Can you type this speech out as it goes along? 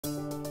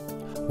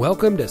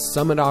Welcome to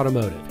Summit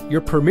Automotive, your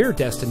premier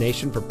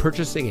destination for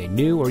purchasing a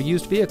new or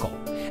used vehicle.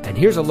 And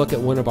here's a look at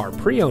one of our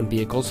pre-owned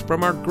vehicles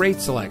from our great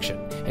selection,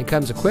 and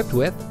comes equipped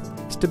with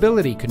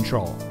stability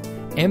control,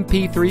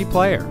 MP3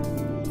 player,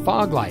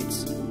 fog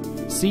lights,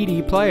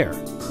 CD player,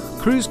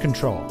 cruise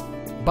control,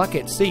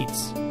 bucket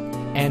seats,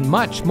 and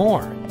much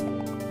more.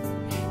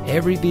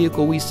 Every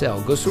vehicle we sell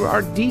goes through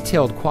our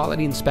detailed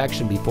quality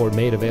inspection before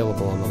made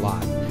available on the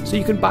lot, so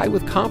you can buy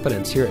with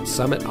confidence here at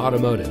Summit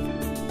Automotive.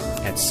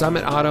 At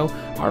Summit Auto,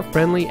 our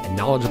friendly and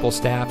knowledgeable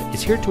staff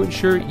is here to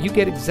ensure you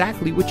get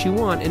exactly what you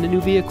want in a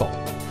new vehicle.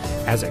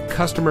 As a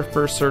Customer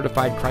First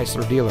certified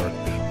Chrysler dealer,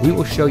 we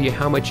will show you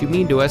how much you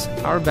mean to us,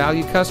 our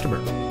valued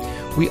customer.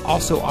 We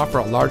also offer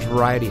a large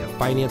variety of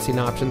financing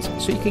options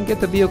so you can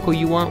get the vehicle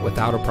you want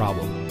without a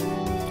problem.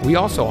 We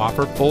also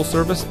offer full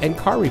service and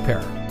car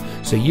repair,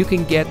 so you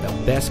can get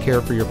the best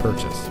care for your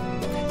purchase.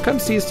 Come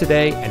see us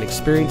today and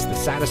experience the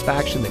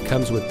satisfaction that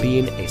comes with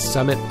being a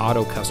Summit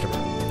Auto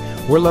customer.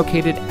 We're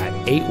located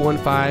at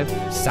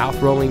 815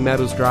 South Rolling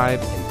Meadows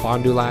Drive in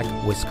Fond du Lac,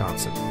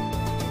 Wisconsin.